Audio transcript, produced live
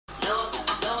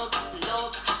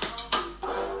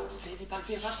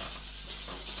Whoa,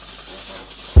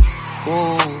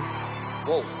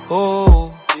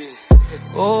 oh, yeah,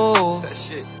 oh, that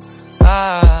shit.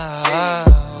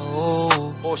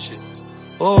 Oh, bullshit.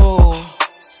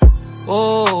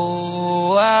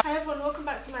 Hi everyone, welcome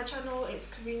back to my channel. It's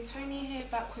Tayna here,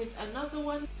 back with another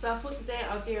one. So I thought today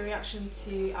I'll do a reaction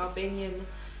to Albanian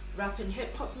rap and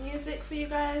hip hop music for you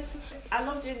guys. I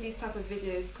love doing these type of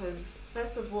videos because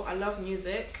first of all I love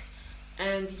music,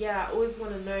 and yeah, I always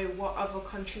want to know what other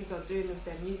countries are doing with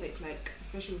their music, like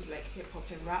especially with like hip hop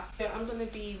and rap. So I'm going to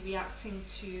be reacting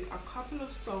to a couple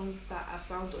of songs that I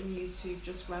found on YouTube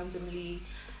just randomly.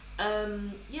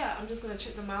 Yeah, I'm just going to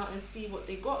check them out and see what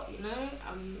they got,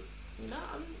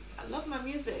 I love my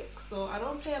music, so I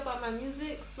don't play about my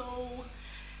music, so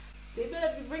they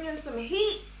better be bringing some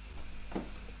heat.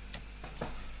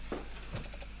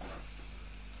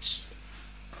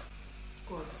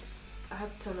 God, I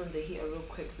had to turn on the heater real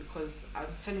quick because I'm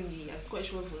telling you, a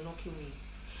Scottish word will not kill me.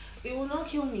 It will not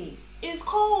kill me. It's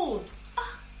cold.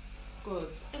 God.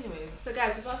 Anyways, so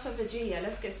guys, without further ado, yeah,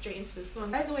 let's get straight into the song.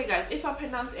 By the way, guys, if I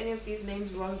pronounce any of these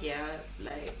names wrong, yeah,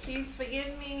 like, please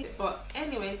forgive me. But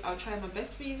anyways, I'll try my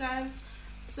best for you guys.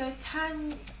 So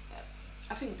Tayna,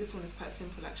 I think this one is quite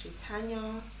simple actually.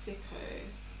 Tayna Sicko.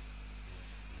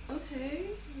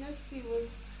 Okay, let's see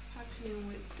what's happening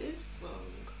with this song.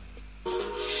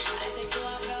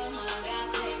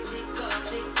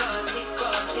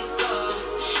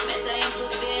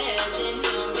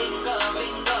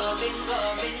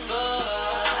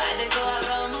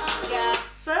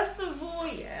 First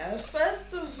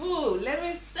of all, let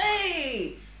me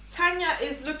say, Tayna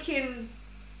is looking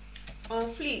on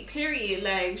fleek, period.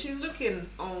 Like, she's looking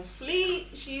on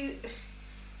fleek.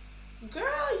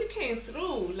 Girl, you came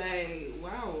through, like,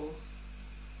 wow.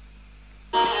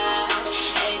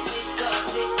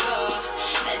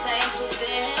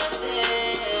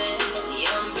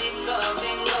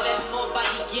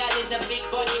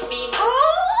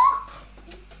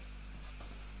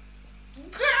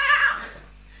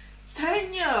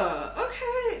 Tayna,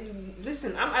 okay,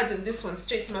 listen, I'm adding this one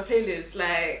straight to my playlist.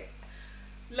 Like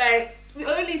we're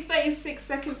only 36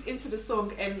 seconds into the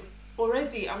song and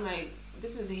already I'm like,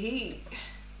 this is heat.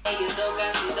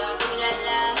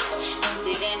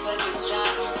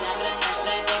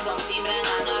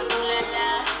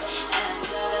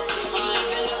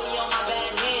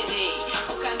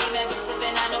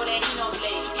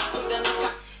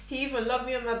 He even loved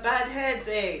me on my bad hair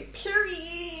day,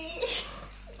 period.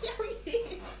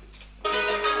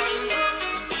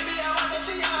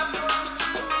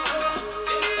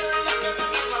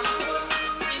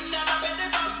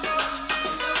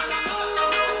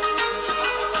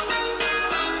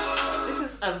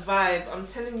 A vibe, I'm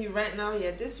telling you right now.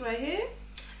 Yeah, this right here.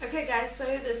 Okay guys, so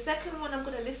the second one I'm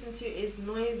gonna listen to is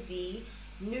Noizy,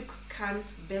 Nuk Kan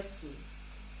Besu.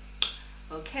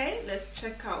 Okay, let's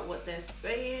check out what they're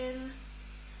saying.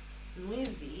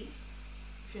 Noizy,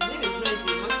 if your name is Noizy,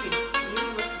 you must be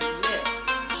lit.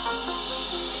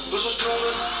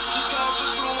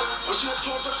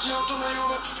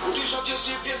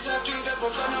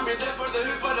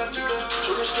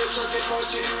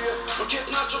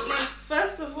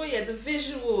 First of all, yeah, the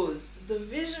visuals,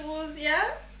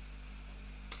 yeah,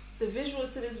 the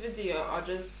visuals to this video are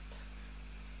just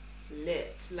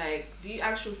lit. Like, do you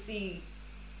actually see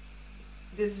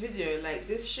this video? Like,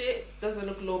 this shit doesn't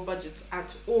look low budget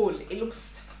at all. It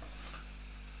looks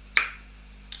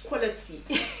quality.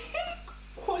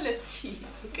 Quality,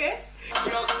 okay?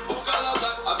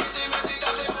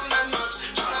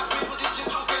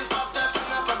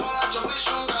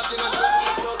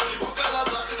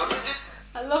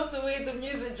 I love the way the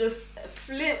music just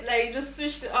flipped, like you just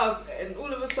switched it up and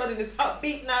all of a sudden it's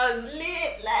upbeat now, it's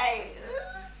lit, like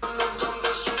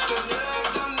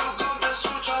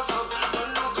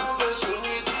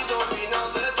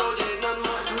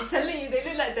I'm telling you, they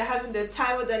look like they're having the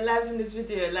time of their lives in this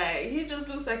video. Like, he just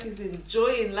looks like he's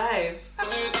enjoying life.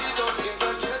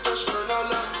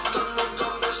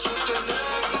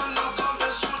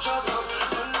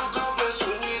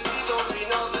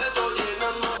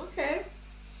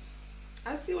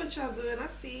 Y'all doing, I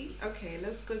see. Okay,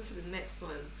 let's go to the next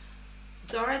one.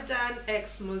 Dardan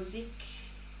x Mozzik,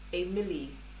 a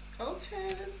Millie.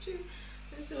 Okay, let's see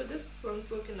what this song's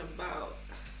talking about.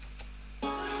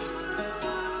 Okay.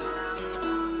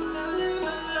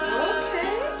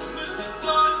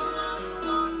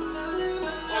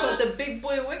 Got the big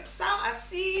boy whips out. I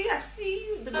see you,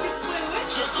 the big boy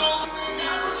whips.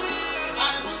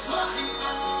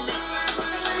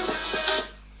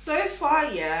 So far,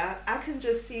 yeah, I can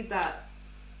just see that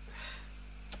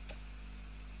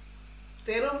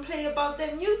They don't play about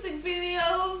their music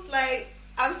videos. Like,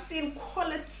 I've seen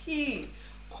quality.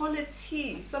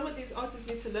 Some of these artists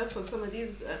need to learn from some of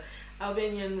these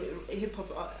Albanian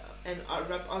hip-hop and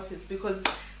rap artists, because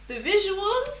the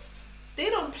visuals, they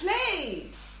don't play.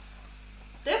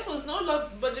 Therefore, it's no low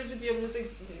budget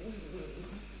music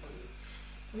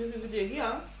video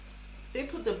here. They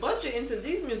put the budget into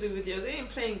these music videos. They ain't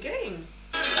playing games.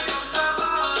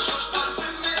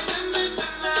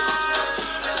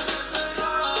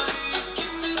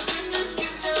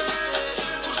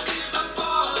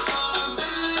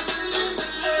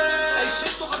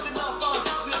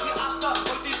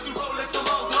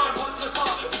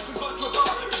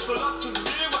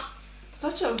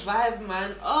 Such a vibe,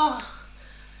 man. Oh,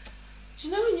 do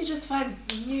you know when you just find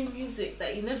new music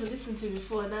that you never listened to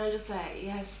before, and now you're just like,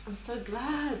 yes, I'm so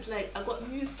glad. Like, I got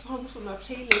new songs for my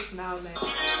playlist now. Like,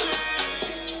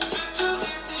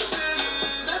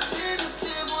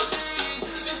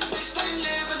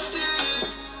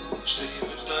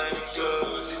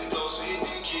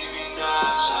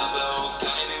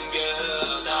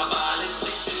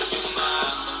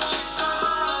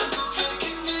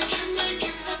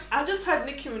 I just heard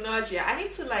Nicki Minaj. Yeah, I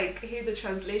need to like hear the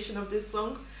translation of this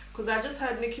song, because I just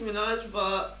heard Nicki Minaj,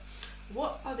 but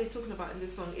what are they talking about in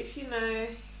this song? If you know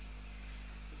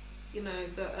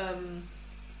the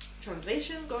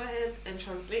translation, go ahead and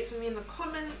translate for me in the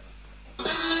comments.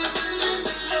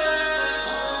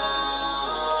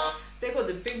 They got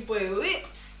the big boy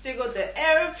whips, they got the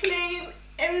airplane,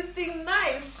 everything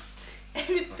nice.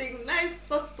 Everything nice,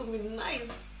 talk to me nice.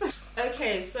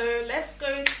 Okay, so let's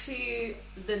go to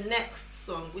the next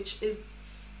song, which is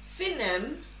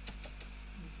Finem,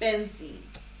 Benzi,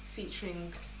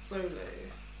 featuring Solo.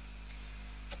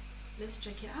 Let's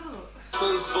check it out.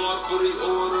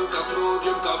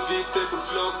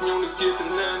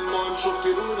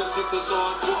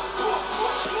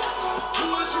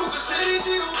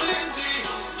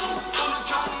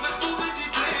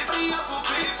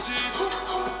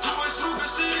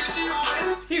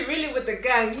 He really with the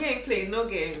gang. He ain't playing no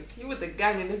games. He with the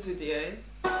gang in this video.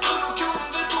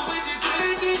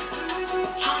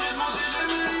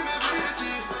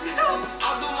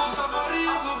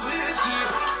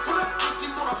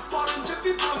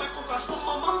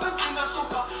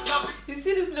 You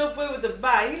see this little boy with the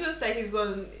bat? He looks like he's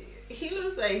on. He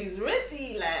looks like he's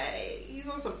ready. Like he's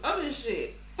on some other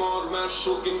shit. Yo, this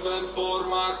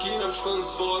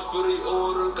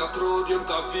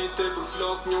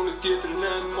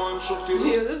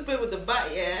boy with the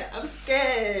bat, yeah. I'm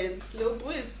scared. This little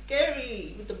boy is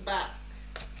scary with the bat.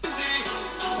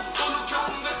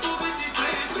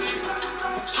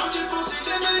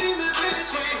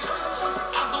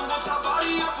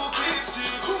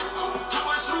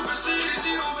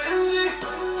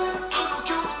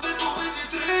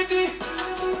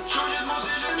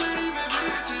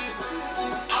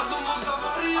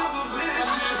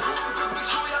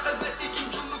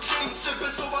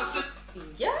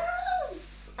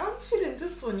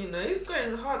 He's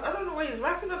going hard. I don't know what he's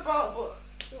rapping about, but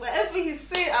whatever he's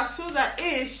saying, I feel that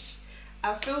ish.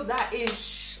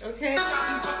 Okay?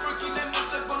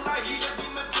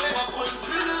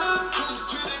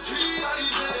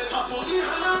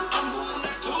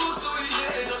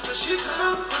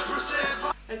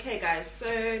 Okay, guys,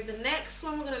 so the next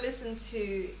one we're going to listen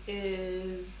to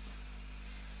is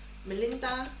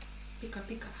Melinda, Pika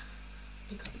Pika.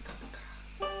 Pika Pika Pika.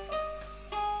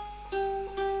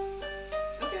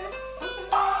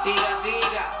 Biga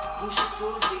biga, muszę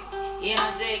fuzi.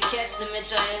 Jena dzieje catch me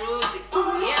czaj ruzi.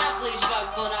 Jena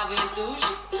flashback på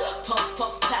aventurzy.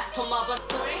 Puff pass på my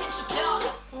battery and she plug.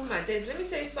 Oh my days, let me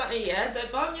say something, yeah. The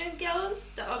Albanian girls,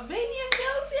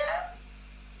 yeah.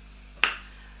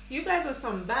 You guys are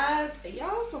some bad,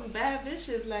 y'all some bad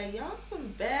bitches. Like, y'all some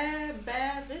bad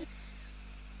bitches.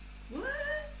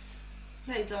 What?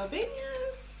 Like, the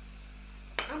Albanians?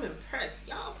 I'm impressed.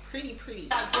 Y'all pretty.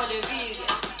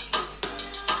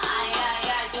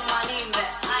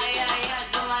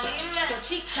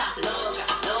 Chica, loca,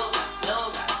 loca,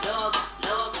 loca, loca,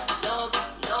 loca, loca,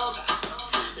 loca,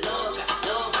 loca,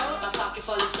 loca. My pocket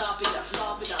full of sapida.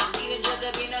 Stilen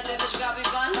gjøte bina til det skal vi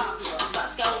vann.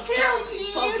 Vaska opp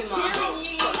Pokémon.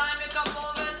 Så nei, vi kan få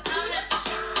vet annet.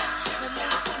 Men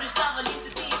måned kunne stava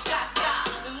lyset i kaka.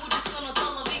 Men modet kunne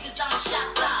tåle hvilket samme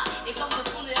chatta. Jeg kom til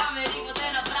pundet av meg ring og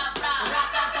denne bra.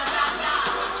 Ratatatata.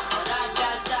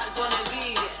 Ratata, gonna be.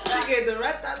 Okay, the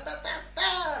ratatata.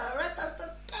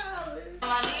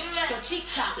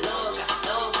 Chica, loca,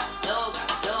 loca, loca,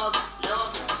 loca,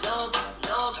 loca, loca,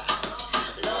 loca,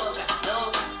 loca,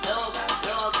 loca, loca,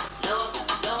 loca, loca,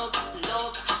 loca,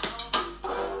 loca.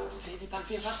 Vedi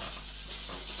partire.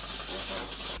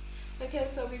 Okay,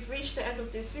 so we've reached the end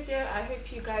of this video. I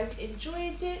hope you guys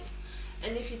enjoyed it,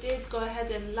 and if you did, go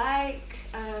ahead and like,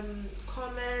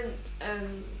 comment,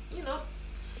 and you know,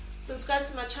 subscribe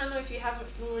to my channel if you haven't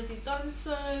already done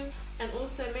so. And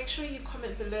also make sure you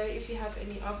comment below if you have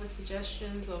any other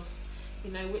suggestions of,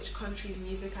 you know, which country's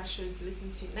music I should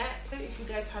listen to next. If you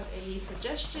guys have any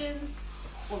suggestions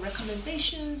or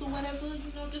recommendations or whatever,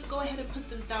 you know, just go ahead and put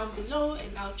them down below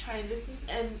and I'll try and listen.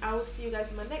 And I will see you guys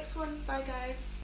in my next one. Bye guys.